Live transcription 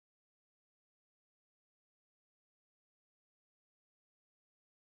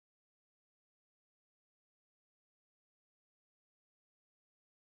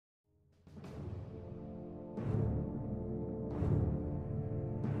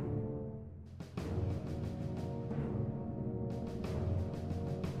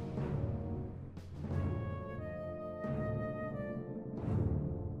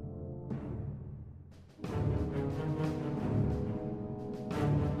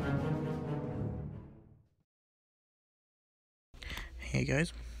Hey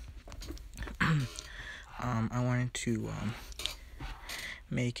guys, I wanted to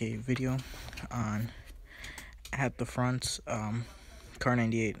make a video on at the front's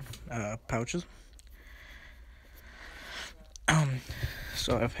K98 pouches.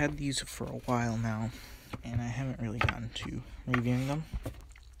 So I've had these for a while now, and I haven't really gotten to reviewing them.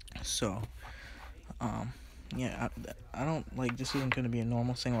 So yeah, I don't like, this isn't going to be a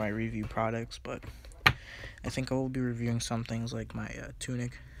normal thing where I review products, but I think I will be reviewing some things like my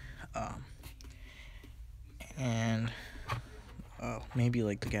tunic, and maybe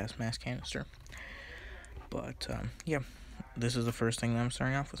like the gas mask canister. But yeah, this is the first thing that I'm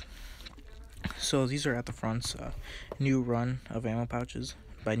starting off with. So these are at the front's new run of ammo pouches.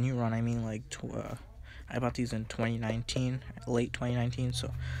 By new run, I mean like I bought these in 2019, late 2019,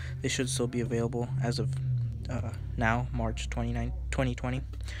 so they should still be available as of now, March 2020.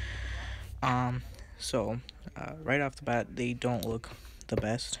 So right off the bat, they don't look the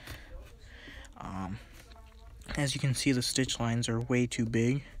best. As you can see, the stitch lines are way too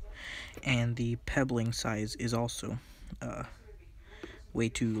big, and the pebbling size is also way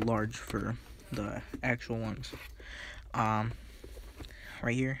too large for the actual ones. Right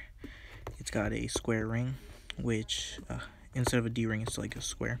here, it's got a square ring, which instead of a D ring, it's like a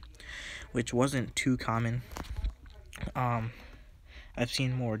square, which wasn't too common. I've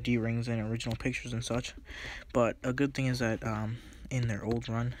seen more D rings in original pictures and such, but a good thing is that in their old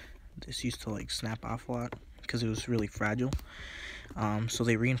run, this used to like snap off a lot because it was really fragile. So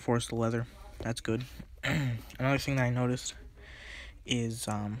they reinforced the leather. That's good. Another thing that I noticed is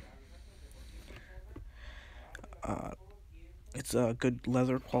it's a good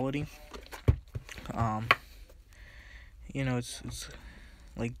leather quality. You know, it's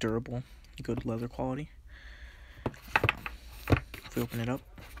like durable, good leather quality. If we open it up,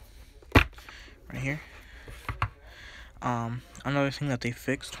 right here. Another thing that they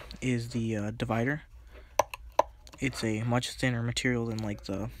fixed is the divider. It's a much thinner material than like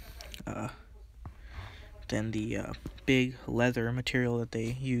the big leather material that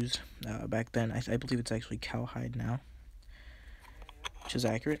they used back then. I believe it's actually cowhide now, which is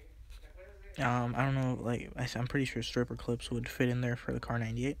accurate. I don't know, like I'm pretty sure stripper clips would fit in there for the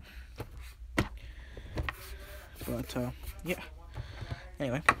K98. But yeah.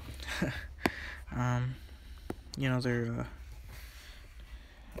 Anyway, you know, they're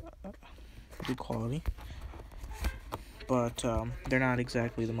good quality, but they're not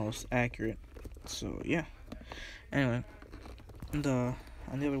exactly the most accurate. So yeah. Anyway, on the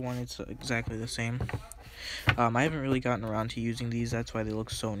other one, it's exactly the same. I haven't really gotten around to using these, that's why they look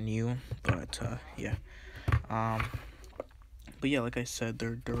so new. But yeah. But yeah, like I said,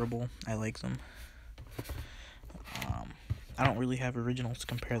 they're durable. I like them. I don't really have originals to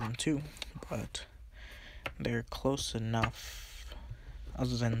compare them to, but they're close enough,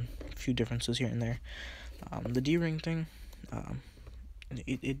 other than a few differences here and there. The D-ring thing,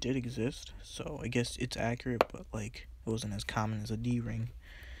 it did exist, so I guess it's accurate, but like it wasn't as common as a D-ring.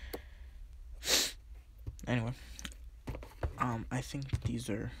 Anyway, I think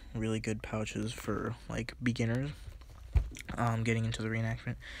these are really good pouches for like beginners getting into the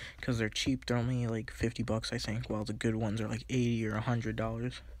reenactment, because they're cheap. They're only like $50, I think, while the good ones are like $80 or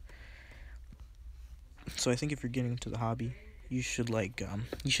 $100. So I think if you're getting into the hobby, you should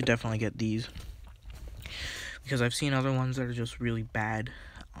definitely get these, because I've seen other ones that are just really bad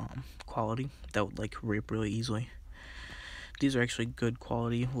quality that would like rip really easily. These are actually good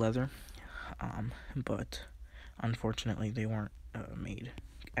quality leather, but unfortunately they weren't made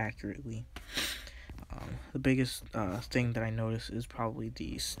accurately. The biggest thing that I noticed is probably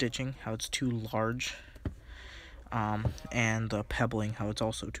the stitching, how it's too large, and the pebbling, how it's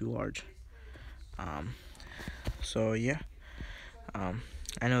also too large. So yeah, I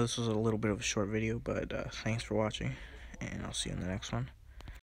know this was a little bit of a short video, but thanks for watching, and I'll see you in the next one.